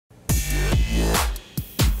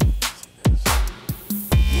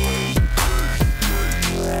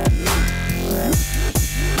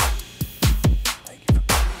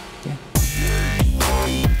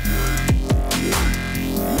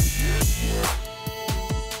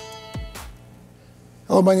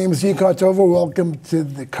Hello, my name is Contover. Welcome to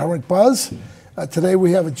the Current Buzz. Today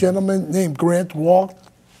we have a gentleman named Grant Welker.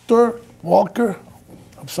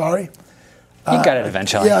 I'm sorry. You got it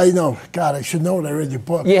eventually. Yeah, I know. God, I should know it. I read your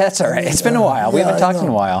book. Yeah, that's all right. It's been a while. We haven't talked in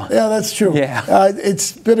a while. Yeah, that's true. Yeah.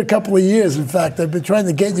 It's been a couple of years, in fact. I've been trying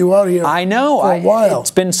to get you out here I know. for a while.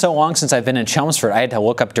 It's been so long since I've been in Chelmsford. I had to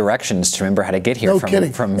look up directions to remember how to get here No from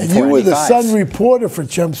kidding. from And you were the 495. Sun reporter for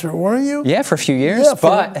Chelmsford, weren't you? Yeah, for a few years. Yeah,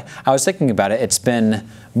 but I was thinking about it. It's been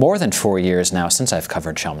more than 4 years now since I've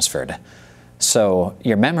covered Chelmsford. So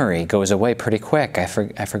your memory goes away pretty quick. I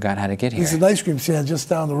forgot how to get here. There's an ice cream stand just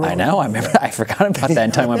down the road. I know. I remember. I forgot about that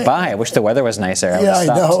until I went by. I wish the weather was nicer. Yeah,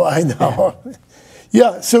 I know.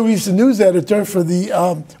 Yeah, so he's the news editor for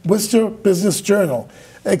the Worcester Business Journal.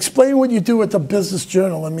 Explain what you do at the Business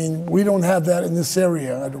Journal. I mean, we don't have that in this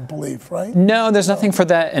area, I don't believe, right? No, there's nothing for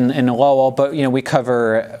that in Lowell, but we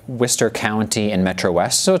cover Worcester County and Metro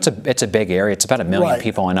West, so it's a big area. It's about 1 million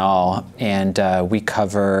people in all, and we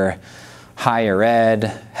cover higher ed,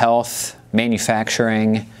 health,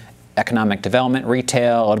 manufacturing, economic development,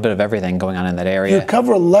 retail, a little bit of everything going on in that area. You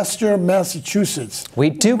cover Leicester, Massachusetts. We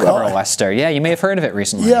do cover Leicester. Yeah, you may have heard of it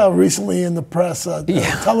recently. Yeah, recently in the press.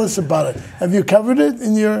 Tell us about it. Have you covered it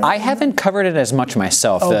in your? I haven't covered it as much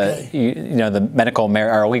myself. Okay. The medical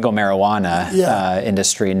or legal marijuana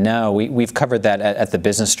industry. No, we've covered that at the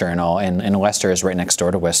Business Journal, and Leicester is right next door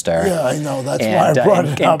to Worcester. Yeah, I know. That's why I brought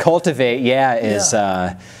it up. And Cultivate,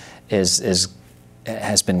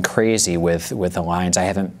 has been crazy with the lines. I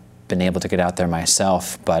haven't been able to get out there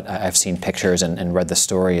myself, but I've seen pictures and read the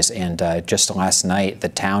stories. And just last night, the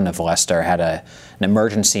town of Leicester had an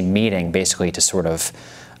emergency meeting, basically to sort of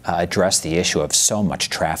address the issue of so much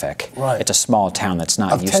traffic. Right. It's a small town that's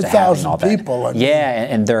not used to having all that. 10,000 people. I mean. Yeah,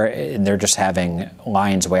 and they're just having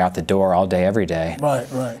lines way out the door all day, every day. Right.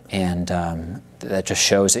 And that just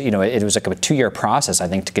shows that it was like a 2-year process, I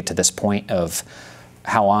think, to get to this point of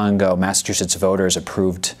how long ago Massachusetts voters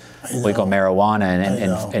approved legal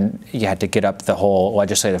marijuana, and you had to get up the whole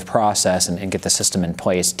legislative process and get the system in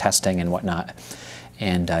place, testing and whatnot.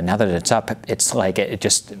 And now that it's up, it's like it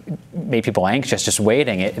just made people anxious just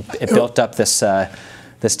waiting. It built up this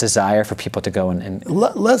this desire for people to go and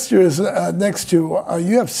Leicester is next to.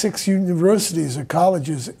 You have 6 universities or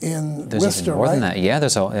colleges in Worcester, more right? than that. Yeah,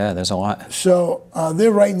 there's a lot. So they're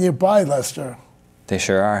right nearby Leicester. They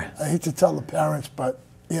sure are. I hate to tell the parents, but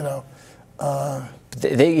yeah,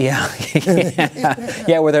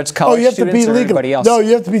 whether it's college you have to be students or legal. everybody else. No,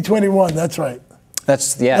 you have to be 21. That's right.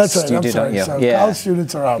 That's That's right. You I'm do, sorry. don't you? So Yeah. college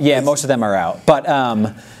students are out. Yeah, most of them are out. But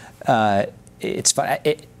it's fun.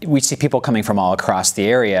 We see people coming from all across the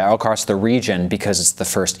area, all across the region, because it's the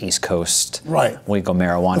first East Coast legal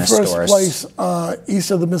marijuana stores. The first place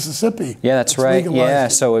east of the Mississippi. Yeah, that's right. Yeah,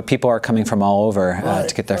 so people are coming from all over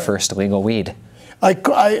to get their first legal weed.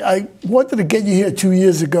 I wanted to get you here 2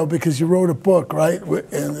 years ago because you wrote a book, right?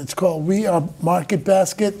 And it's called We Are Market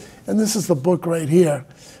Basket. And this is the book right here.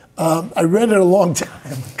 I read it a long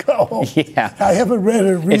time ago. Yeah. I haven't read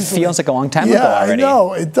it recently. It feels like a long time ago already. Yeah, I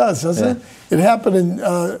know. It does, doesn't it? It happened in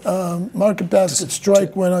Market Basket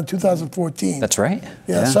strike went on 2014. That's right.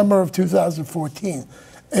 Yeah, summer of 2014.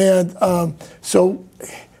 And so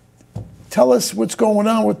tell us what's going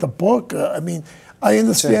on with the book. I mean, I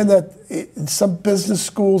understand that in some business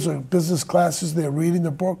schools or business classes they're reading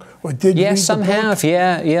the book or did read the book. Yeah, some have.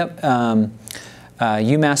 Yeah, yep.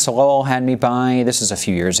 UMass Lowell had me by. This is a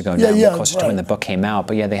few years ago now, close to when the book came out.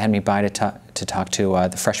 But yeah, they had me by to talk to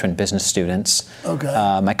the freshman business students. Okay.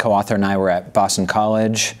 My co-author and I were at Boston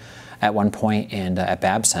College at one point, and at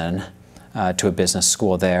Babson to a business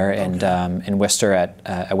school there, and in Worcester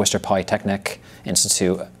at Worcester Polytechnic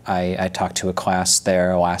Institute. I talked to a class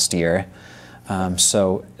there last year.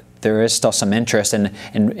 So there is still some interest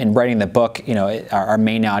in writing the book. Our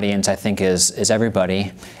main audience, I think, is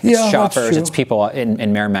everybody. It's shoppers, it's people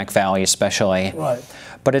in Merrimack Valley especially. Right.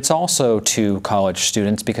 But it's also to college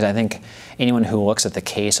students, because I think anyone who looks at the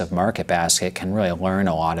case of Market Basket can really learn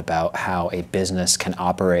a lot about how a business can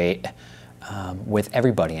operate with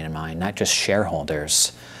everybody in mind, not just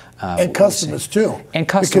shareholders. And customers too. And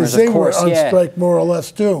customers, because of course. They were on strike more or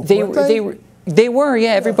less too. They were,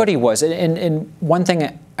 yeah, everybody was. And one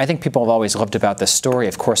thing I think people have always loved about this story,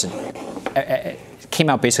 of course, it came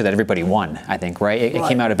out basically that everybody won, I think, right? It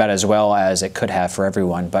came out about as well as it could have for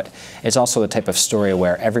everyone, but it's also the type of story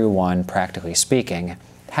where everyone, practically speaking,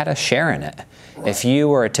 had a share in it. Right. If you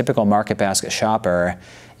were a typical Market Basket shopper,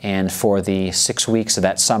 and for the 6 weeks of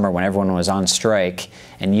that summer when everyone was on strike,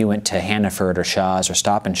 and you went to Hannaford or Shaw's or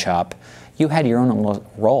Stop and Shop, you had your own little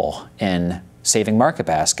role in saving Market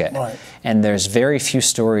Basket. Right. And there's very few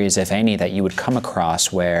stories, if any, that you would come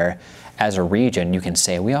across where, as a region, you can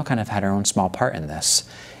say, we all kind of had our own small part in this.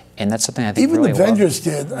 And that's something I think even really the vendors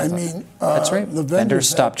did. I mean, that's right. The vendors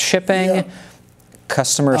stopped shipping. Yeah.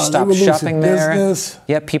 Customers stopped shopping there. Business.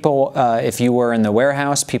 Yeah, people. If you were in the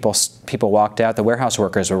warehouse, people walked out. The warehouse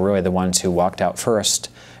workers were really the ones who walked out first,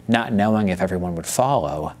 not knowing if everyone would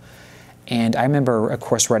follow. And I remember, of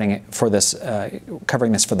course, writing it for this,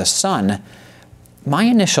 covering this for the Sun. My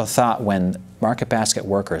initial thought when Market Basket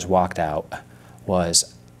workers walked out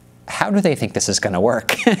was, how do they think this is going to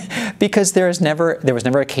work? Because there was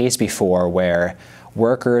never a case before where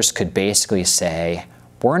workers could basically say,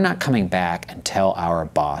 we're not coming back until our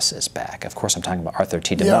boss is back. Of course, I'm talking about Arthur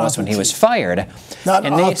T. DeMoss when he was fired. Not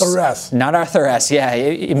Arthur S. Not Arthur S. Yeah,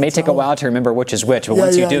 it may take a while to remember which is which, but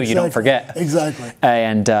once you do, exactly. You don't forget. Exactly.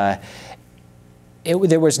 And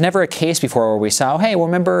there was never a case before where we saw, hey, well,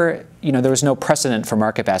 remember, there was no precedent for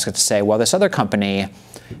Market Basket to say, well, this other company,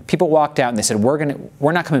 people walked out and they said,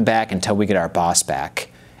 we're not coming back until we get our boss back,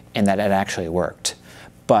 and that it actually worked.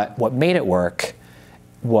 But what made it work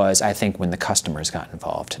was, I think, when the customers got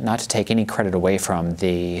involved. Not to take any credit away from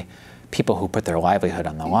the people who put their livelihood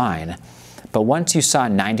on the line, but once you saw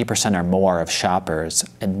 90% or more of shoppers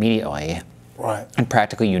immediately and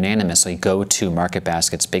practically unanimously go to Market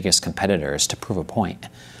Basket's biggest competitors to prove a point,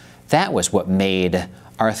 that was what made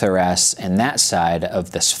Arthur S. and that side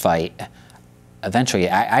of this fight. Eventually,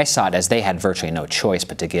 I saw it as they had virtually no choice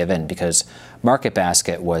but to give in, because Market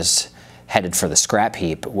Basket was headed for the scrap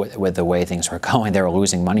heap with the way things were going. They were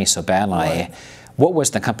losing money so badly. What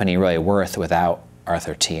was the company really worth without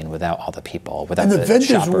Arthur T. and without all the people? Without and the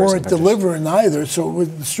vendors weren't delivering either, so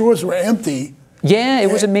the stores were empty. Yeah, it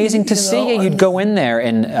was amazing to see. You'd go in there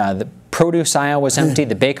and the produce aisle was empty,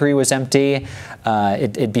 the bakery was empty.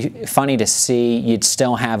 It'd be funny to see. You'd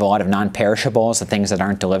still have a lot of non-perishables, the things that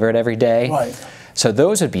aren't delivered every day. Right. So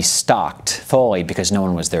those would be stocked fully because no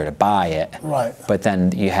one was there to buy it. Right. But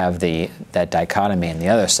then you have that dichotomy on the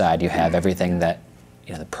other side. You have everything that,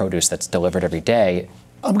 the produce that's delivered every day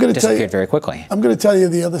disappeared very quickly. I'm going to tell you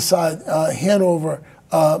the other side. Hanover,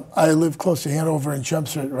 I live close to Hanover and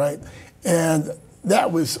Chelmsford, right? And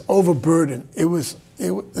that was overburdened. There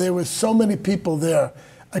was so many people there.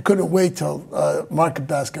 I couldn't wait till Market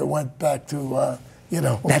Basket went back to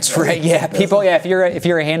That's right. Yeah, people. Yeah, if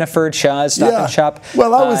you're a Hannaford, Shaw's, Stop and Shop.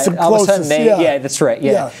 Well, I was the closest. All of a sudden, yeah, that's right.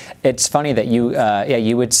 Yeah. It's funny that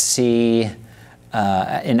you would see.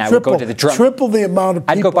 And I would go to the triple the amount of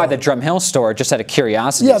people. I'd go by the Drum Hill store just out of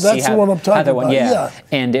curiosity. Yeah, that's the one I'm talking about. Yeah.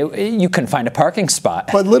 And you couldn't find a parking spot.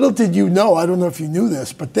 But little did you know, I don't know if you knew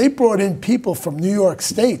this, but they brought in people from New York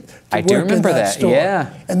State to I do work remember in that store.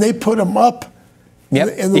 Yeah. And they put them up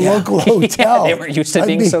in the local Yeah, hotel. they were used to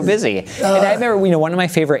being so busy. And I remember, one of my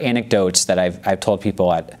favorite anecdotes that I've told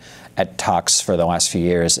people at talks for the last few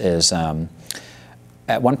years is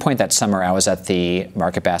at one point that summer I was at the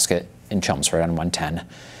Market Basket in Chelmsford on 110,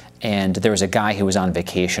 and there was a guy who was on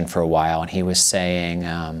vacation for a while, and he was saying,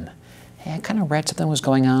 hey, I kind of read something was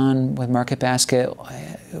going on with Market Basket.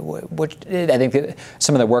 I think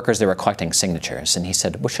some of the workers, they were collecting signatures, and he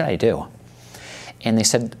said, what should I do? And they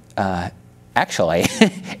said, actually,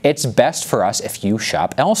 it's best for us if you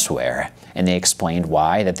shop elsewhere. And they explained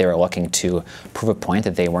why, that they were looking to prove a point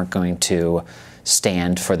that they weren't going to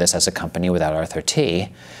stand for this as a company without Arthur T.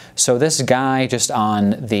 So this guy, just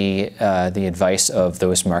on the advice of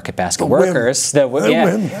those Market Basket workers,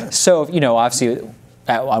 so obviously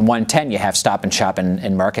on 110 you have Stop and Shop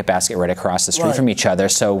and Market Basket right across the street from each other.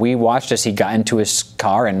 So we watched as he got into his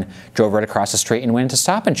car and drove right across the street and went into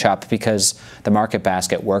Stop and Shop because the Market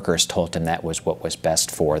Basket workers told him that was what was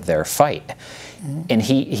best for their fight. And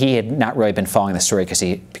he had not really been following the story because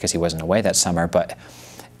he wasn't away that summer, but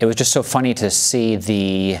it was just so funny to see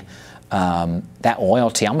that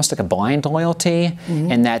loyalty, almost like a blind loyalty,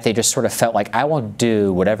 and that they just sort of felt like, I will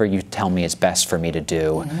do whatever you tell me is best for me to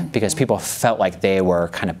do, because people felt like they were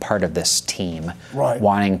kind of part of this team,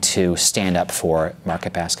 wanting to stand up for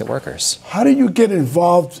Market Basket workers. How did you get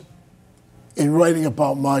involved in writing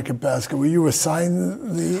about Market Basket? Were you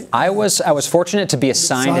assigned the... I was fortunate to be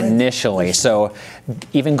assigned initially, so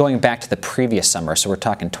even going back to the previous summer, so we're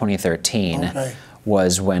talking 2013,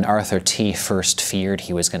 was when Arthur T. first feared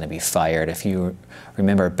he was going to be fired. If you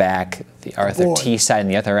remember back, the Arthur T. side and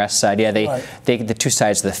the Arthur S. side, the two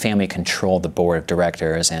sides of the family controlled the board of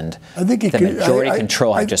directors, and I think the majority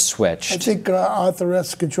control had just switched. I think Arthur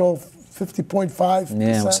S. controlled 50.5%.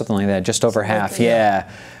 Yeah, something like that, just over half,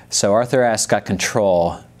 So Arthur S. got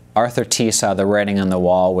control Arthur T saw the writing on the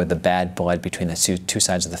wall with the bad blood between the two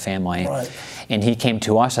sides of the family. Right. And he came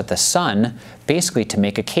to us at the Sun basically to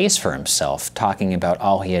make a case for himself, talking about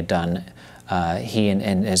all he had done, he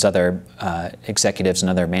and his other executives and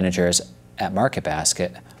other managers at Market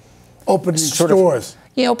Basket. Opening stores.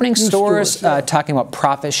 Yeah, opening stores, yeah. Talking about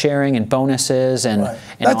profit sharing and bonuses and, right.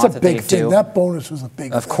 and That's all a that big they thing. do. That bonus was a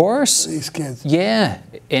big of thing course. for these kids. Yeah,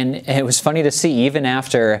 and it was funny to see, even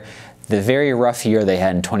after the very rough year they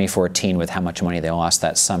had in 2014 with how much money they lost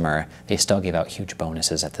that summer, they still gave out huge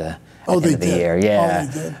bonuses at the end of the year. Yeah,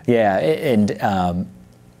 they did. Yeah,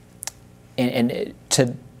 and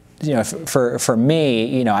to, you know, for me,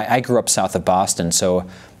 you know, I grew up south of Boston, so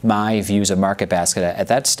my views of Market Basket at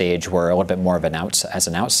that stage were a little bit more of as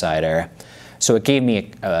an outsider. So it gave me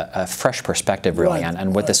a fresh perspective, really, right.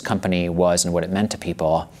 on what this company was and what it meant to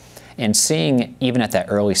people. And seeing, even at that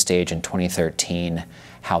early stage in 2013,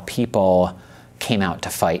 how people came out to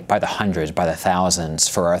fight by the hundreds, by the thousands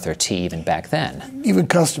for Arthur T. even back then. Even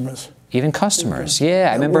customers. Even customers, yeah.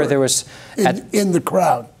 I remember there was... In the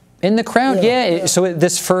crowd. In the crowd, yeah. So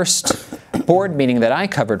this first board meeting that I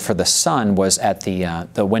covered for the Sun was at the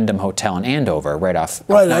Wyndham Hotel in Andover, right off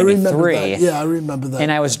 93. I remember that. Yeah, I remember that.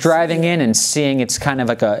 And I was driving in and seeing, it's kind of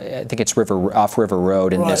like I think it's off River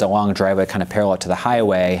Road, and there's a long driveway kind of parallel to the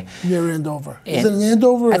highway. Near Andover. Is it in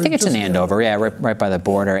Andover? I think it's in Andover, yeah, right by the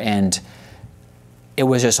border. And it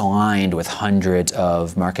was just lined with hundreds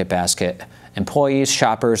of Market Basket employees,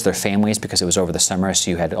 shoppers, their families, because it was over the summer,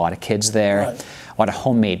 so you had a lot of kids there. Right. A lot of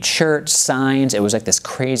homemade shirts, signs. It was like this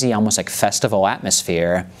crazy, almost like festival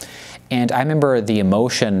atmosphere. And I remember the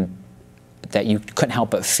emotion that you couldn't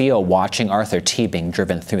help but feel watching Arthur T. being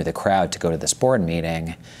driven through the crowd to go to this board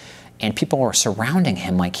meeting. And people were surrounding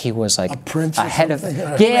him like he was like a prince ahead of.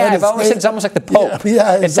 Yeah, I've always said it's almost like the Pope.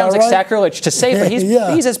 Yeah, it sounds like sacrilege to say, but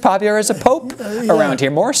he's as popular as a Pope around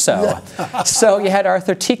here, more so. Yeah. So you had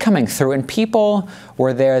Arthur T. coming through, and people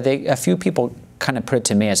were there. A few people kind of put it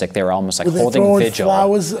to me as like they were almost like holding vigil.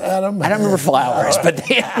 Flowers at him? I don't remember flowers, but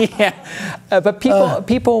but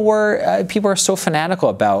people were so fanatical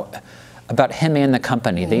about him and the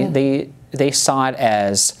company. They saw it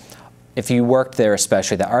as, if you worked there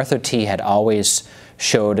especially, that Arthur T. had always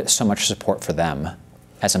showed so much support for them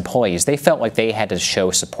as employees. They felt like they had to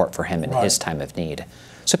show support for him in his time of need.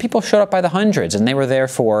 So people showed up by the hundreds, and they were there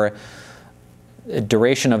for the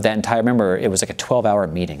duration of that entire, remember, it was like a 12-hour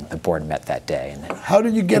meeting the board met that day. And how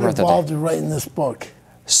did you get involved in writing this book?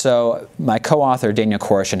 So my co-author, Daniel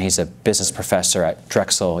Korshin, he's a business professor at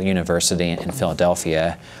Drexel University in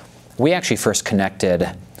Philadelphia. We actually first connected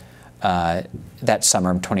that summer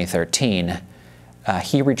in 2013.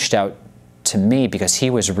 He reached out to me because he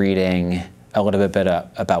was reading a little bit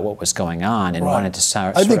about what was going on and wanted to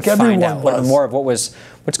sort of find out more of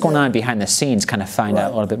what's going on behind the scenes, kind of find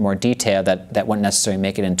out a little bit more detail that wouldn't necessarily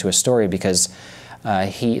make it into a story, because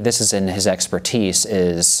this is in his expertise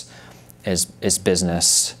is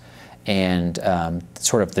business and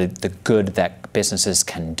sort of the good that businesses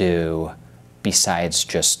can do besides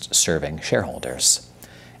just serving shareholders.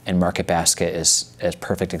 And Market Basket is as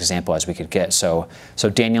perfect example as we could get. So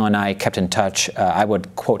Daniel and I kept in touch. I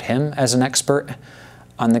would quote him as an expert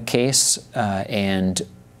on the case, and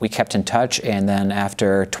we kept in touch. And then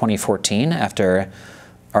after 2014, after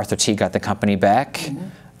Arthur T. got the company back,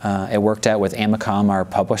 it worked out with Amicom, our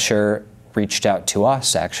publisher, reached out to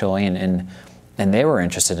us actually, and they were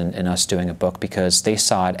interested in us doing a book because they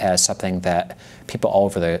saw it as something that people all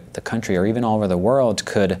over the country or even all over the world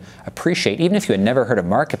could appreciate. Even if you had never heard of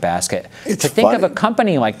Market Basket, to think of a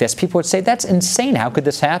company like this, people would say, that's insane, how could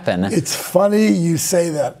this happen? It's funny you say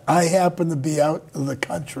that. I happened to be out of the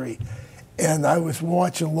country, and I was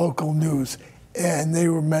watching local news, and they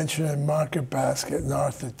were mentioning Market Basket and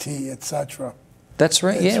Arthur T., etc. That's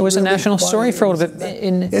right. Yeah, it was really a national story for a little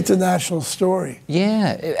bit. It's a national story.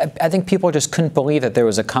 Yeah, I think people just couldn't believe that there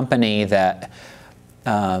was a company that,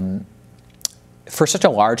 for such a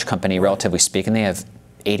large company, relatively speaking, they have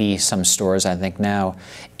 80-some stores, I think now,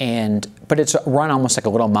 but it's run almost like a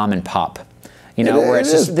little mom and pop. You know, where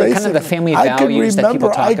it's just kind of the family values that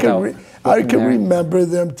people talk about. I can remember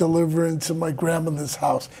them delivering to my grandmother's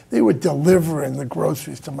house. They were delivering the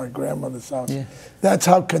groceries to my grandmother's house. Yeah. That's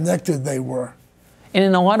how connected they were. And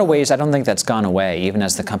in a lot of ways, I don't think that's gone away, even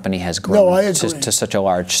as the company has grown to such a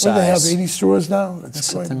large size. They have 80 stores now?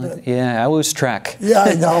 It's yeah, I lose track. Yeah,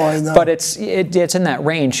 I know. But it's in that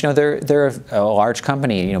range. You know, they're a large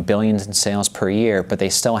company, you know, billions in sales per year, but they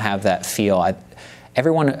still have that feel.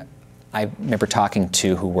 Everyone I remember talking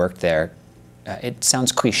to who worked there, it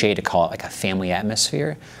sounds cliche to call it like a family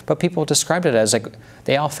atmosphere, but people described it as like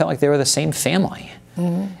they all felt like they were the same family.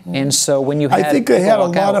 And so when you had, I think they had a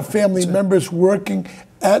lot of family members working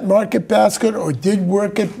at Market Basket, or did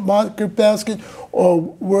work at Market Basket, or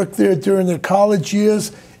worked there during their college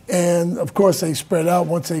years. And of course, they spread out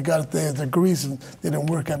once they got their degrees, and they didn't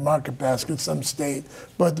work at Market Basket. Some stayed,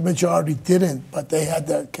 but the majority didn't. But they had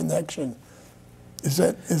that connection. Is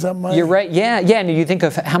that my? You're right. Yeah, yeah. And you think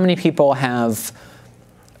of how many people have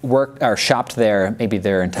worked or shopped there, maybe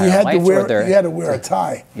their entire life. You had to wear a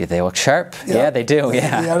tie. Yeah, they look sharp. Yeah, they do.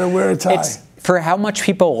 Yeah, you had to wear a tie. For how much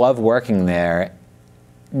people love working there,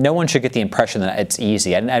 no one should get the impression that it's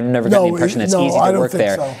easy. I've never gotten the impression that it's easy to work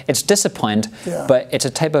there. So. It's disciplined, but it's a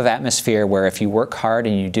type of atmosphere where if you work hard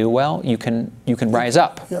and you do well, you can rise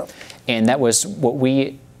up. Yeah. And that was what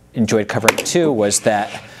we enjoyed covering too, was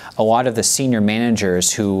that a lot of the senior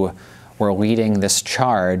managers who were leading this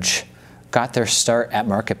charge got their start at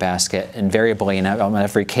Market Basket, invariably in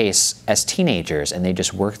every case as teenagers, and they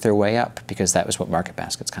just worked their way up because that was what Market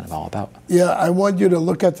Basket's kind of all about. Yeah, I want you to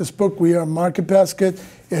look at this book. We are Market Basket.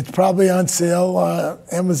 It's probably on sale,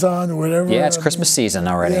 Amazon or whatever. Yeah, it's Christmas season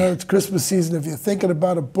already. Yeah, it's Christmas season. If you're thinking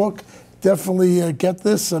about a book, definitely get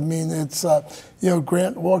this. I mean, it's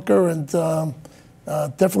Grant Welker, and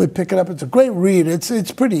definitely pick it up. It's a great read.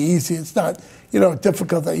 It's pretty easy. It's not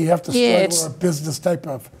difficult that you have to struggle or a business type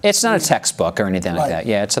of. It's not a textbook or anything like that.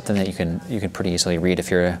 Yeah, it's something that you can pretty easily read if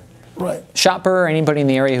you're a shopper or anybody in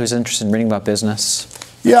the area who's interested in reading about business.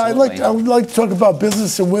 Yeah, I would like to talk about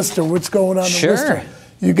business in Worcester. What's going on in Worcester?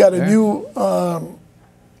 You got a new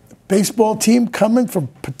baseball team coming from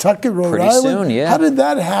Pawtucket, Rhode Island. Pretty soon, yeah. How did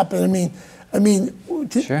that happen? I mean,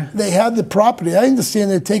 they had the property. I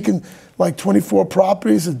understand they're taking like 24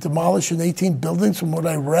 properties and demolishing 18 buildings, from what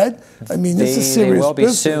I read. I mean, this is serious They will be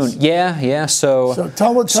business. soon. Yeah. So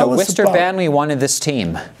tell us Worcester about badly wanted this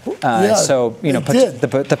team.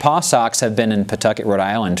 The Paw Sox have been in Pawtucket, Rhode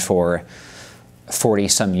Island for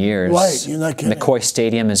 40-some years. Right, you're not kidding. McCoy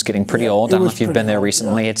Stadium is getting pretty old. I don't know if you've been there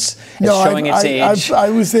recently. It's showing its age. I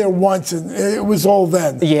was there once, and it was old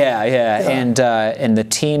then. Yeah. And the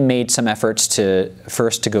team made some efforts to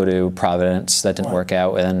go to Providence. That didn't work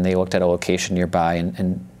out, and then they looked at a location nearby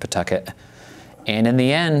in Pawtucket. And in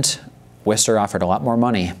the end, Worcester offered a lot more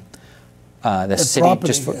money. The city property,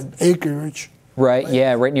 just acreage. Right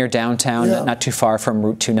near downtown, not too far from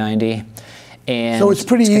Route 290. And so it's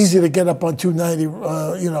pretty easy to get up on 290,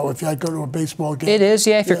 if I go to a baseball game. It is,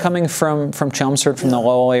 if you're coming from Chelmsford, from the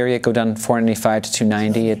Lowell area, go down 495 to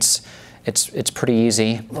 290. It's pretty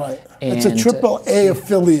easy. Right. It's a AAA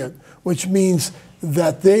affiliate, which means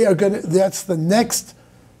that that's the next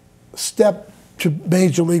step to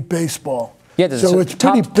Major League Baseball. Yeah, so it's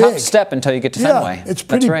pretty big. Top step until you get to Fenway. Yeah, it's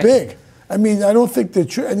pretty big. I mean, I don't think there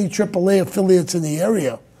are any AAA affiliates in the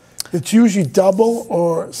area. It's usually double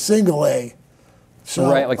or single A. So,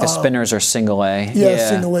 like the Spinners are single A. Yeah,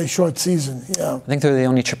 single A, short season, I think they're the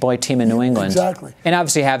only AAA team in New England. Exactly. And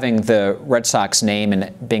obviously having the Red Sox name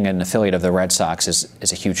and being an affiliate of the Red Sox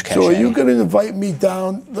is a huge cachet. So are you going to invite me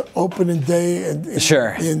down the opening day?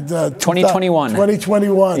 Sure. In 2021.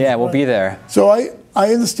 2021. Yeah, we'll be there. So I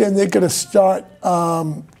understand they're going to start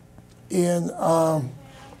in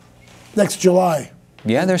next July.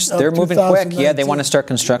 Yeah, they're moving quick. Yeah, they want to start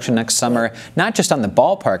construction next summer, not just on the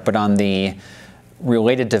ballpark, but on the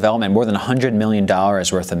related development. More than $100 million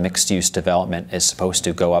worth of mixed-use development is supposed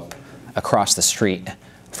to go up across the street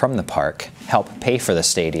from the park, help pay for the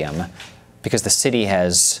stadium, because the city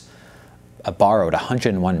has borrowed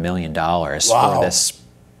 $101 million for this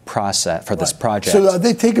project. So are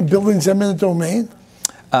they taking buildings eminent domain?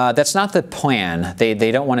 That's not the plan.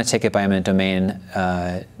 They don't want to take it by eminent domain.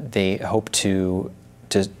 They hope to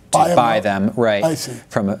buy them, I see.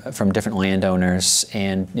 from different landowners,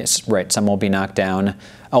 and some will be knocked down.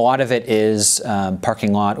 A lot of it is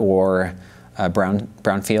parking lot or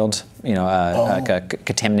brownfield, like a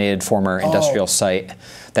contaminated former industrial site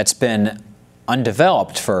that's been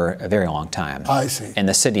undeveloped for a very long time. I see. And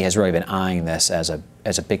the city has really been eyeing this as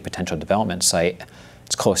a big potential development site.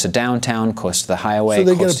 It's close to downtown, close to the highway, so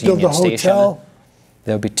they're close to build Union a Station. Hotel?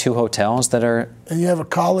 There'll be 2 hotels that are And you have a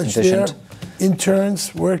college envisioned. there?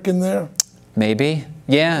 Interns working there? Maybe.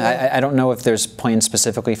 Yeah, I don't know if there's plans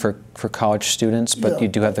specifically for college students, but you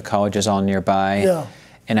do have the colleges all nearby. Yeah.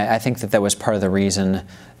 And I think that was part of the reason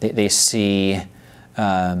they see,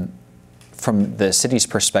 from the city's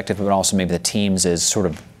perspective, but also maybe the teams, is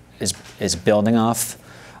building off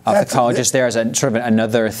the colleges there as a sort of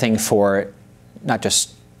another thing for not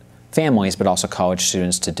just families, but also college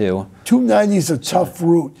students to do. 290 is a tough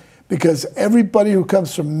route because everybody who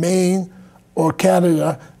comes from Maine or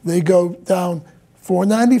Canada, they go down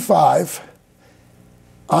 495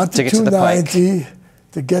 onto 290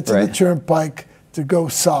 to get to the Turnpike to go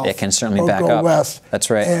south. It can certainly or back go up. west. That's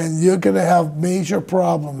right. And you're going to have major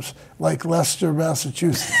problems like Leicester,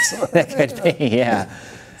 Massachusetts. That could be, yeah.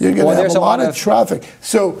 You're going to have a lot of traffic.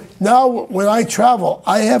 So now when I travel,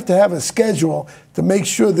 I have to have a schedule to make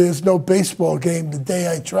sure there's no baseball game the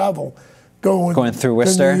day I travel. Going through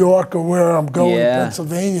Worcester? To New York or where I'm going in Yeah.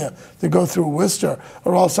 Pennsylvania to go through Worcester.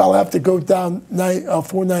 Or else I'll have to go down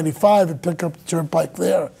 495 and pick up the turnpike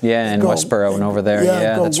there. Yeah, in Westboro and over there.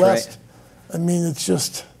 Yeah, go that's west. right. I mean, it's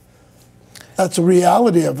just, that's the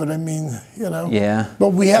reality of it. I mean, you know. Yeah. But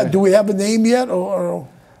do we have a name yet? Or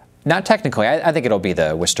not technically. I think it'll be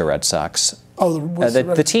the Worcester Red Sox. Oh,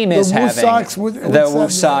 the team is having the Woo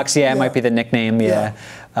Sox. Yeah, it might be the nickname. Yeah,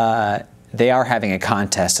 they are having a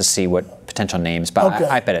contest to see what potential names, but okay.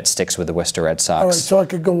 I bet it sticks with the Worcester Red Sox. All right, so I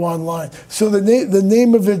could go online. So the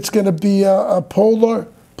name of it's going to be a Polar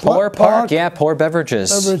Park. Yeah, Polar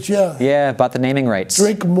Beverages. Yeah, about the naming rights.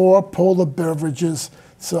 Drink more Polar beverages.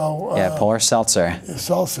 So yeah, Polar Seltzer.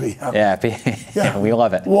 Seltzer, yeah. Yeah, we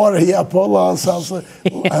love it. Water, yeah, Polar Seltzer,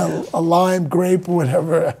 a lime, grape,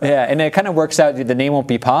 whatever. Yeah, and it kind of works out. The name won't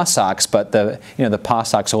be Paw Sox, but the Paw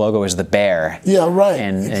Sox logo is the bear. Yeah, right.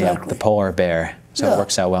 And exactly. the polar bear, so it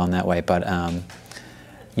works out well in that way. But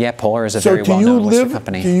yeah, Polar is a very well-known Worcester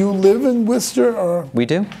company. Do you live in Worcester, or we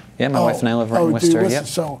do? Yeah, my wife and I live right in Worcester. Yep.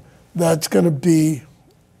 So that's going to be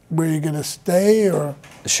where you're going to stay, or?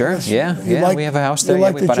 Sure. Yeah. We have a house there. You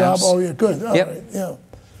like we the bought a job? house. Oh, yeah, good. All yep. right. Yeah.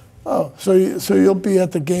 Oh, so you'll be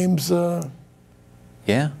at the games.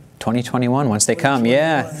 Yeah, 2021 once they come.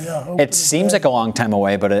 Yeah. It seems like a long time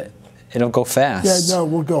away, but it'll go fast. Yeah, no,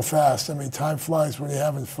 we'll go fast. I mean, time flies when you're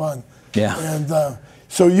having fun. Yeah. And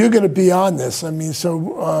so you're going to be on this. I mean,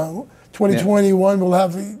 so 2021 we'll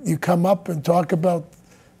have you come up and talk about.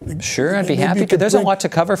 Sure, I'd be happy to. There's a lot to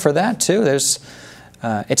cover for that too.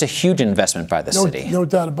 It's a huge investment by the city. No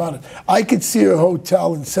doubt about it. I could see a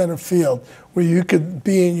hotel in center field where you could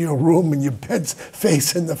be in your room and your bed's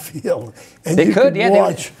facing the field, and you could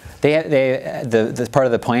watch. The part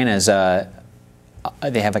of the plan is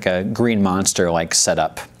they have like a green monster like set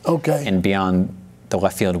up. Okay. And beyond the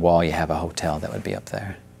left field wall, you have a hotel that would be up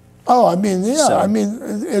there. Oh, I mean, yeah. So, I mean,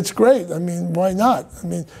 it's great. I mean, why not? I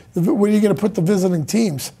mean, where are you going to put the visiting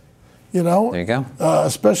teams? You know, there you go.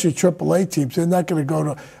 Especially AAA teams, they're not going to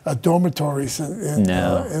go to dormitories in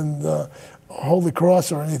Holy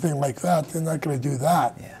Cross or anything like that. They're not going to do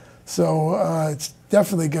that. Yeah. So it's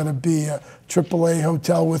definitely going to be a AAA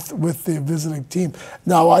hotel with the visiting team.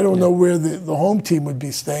 Now I don't know where the home team would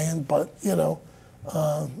be staying, but you know.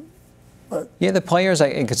 Yeah, the players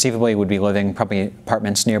conceivably would be living probably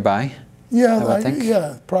apartments nearby. Yeah, I would think.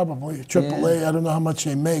 Yeah, probably AAA. I don't know how much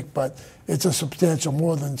they make, but it's a substantial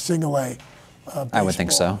more than single A. I would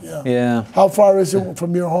think so. Yeah. How far is it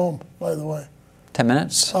from your home, by the way? 10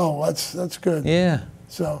 minutes. Oh, that's good. Yeah.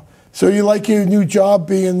 So you like your new job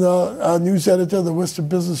being the news editor of the Worcester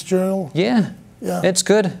Business Journal? Yeah. Yeah. It's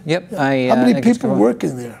good. Yep. Yeah. How many people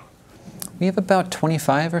working there? We have about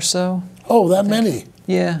 25 or so. Oh, that many?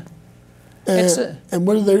 Yeah. And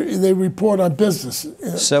what do they report on business?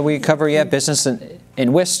 So we cover business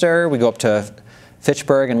in Worcester. We go up to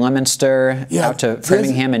Fitchburg and Leominster, out to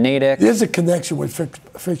Framingham and Natick. There's a connection with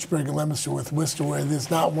Fitchburg and Leominster with Worcester where there's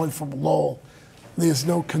not one from Lowell. There's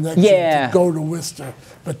no connection to go to Worcester.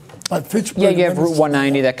 But Fitchburg and you have Route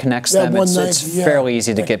 190 that connects them. It's fairly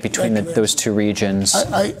easy to get between those two regions.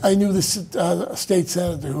 I knew the state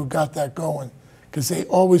senator who got that going, because they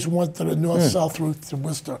always wanted a north-south route to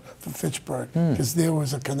Worcester for Fitchburg, because there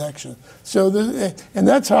was a connection. So, and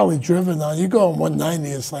that's hardly driven on. You go on 190,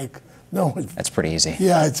 it's like, no. That's pretty easy.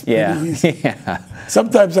 Yeah, it's pretty easy. Yeah.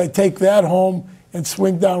 Sometimes I take that home and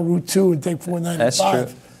swing down Route 2 and take 495. That's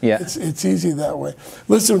true. Yeah. It's easy that way.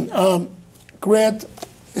 Listen, Grant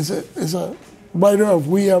is a writer of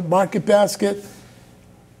We Are Market Basket.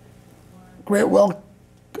 Grant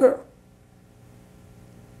Welker.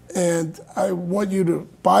 And I want you to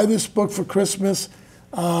buy this book for Christmas.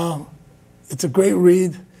 It's a great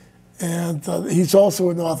read. And he's also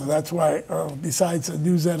an author. That's why, besides a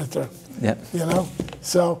news editor. Yep. You know?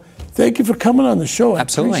 So thank you for coming on the show.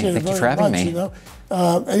 Absolutely. I appreciate it Thank you for having me. You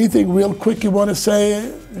know? Anything real quick you want to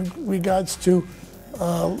say in regards to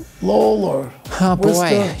Lowell or Worcester?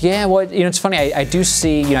 Boy, yeah. Well, it's funny. I do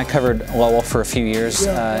see. I covered Lowell for a few years,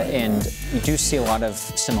 and you do see a lot of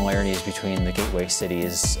similarities between the gateway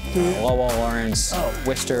cities. Lowell, Lawrence,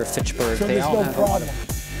 Worcester, Fitchburg. So they there's all no problem.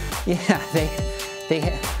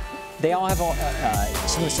 They all have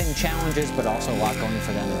some of the same challenges, but also a lot going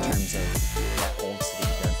for them in terms of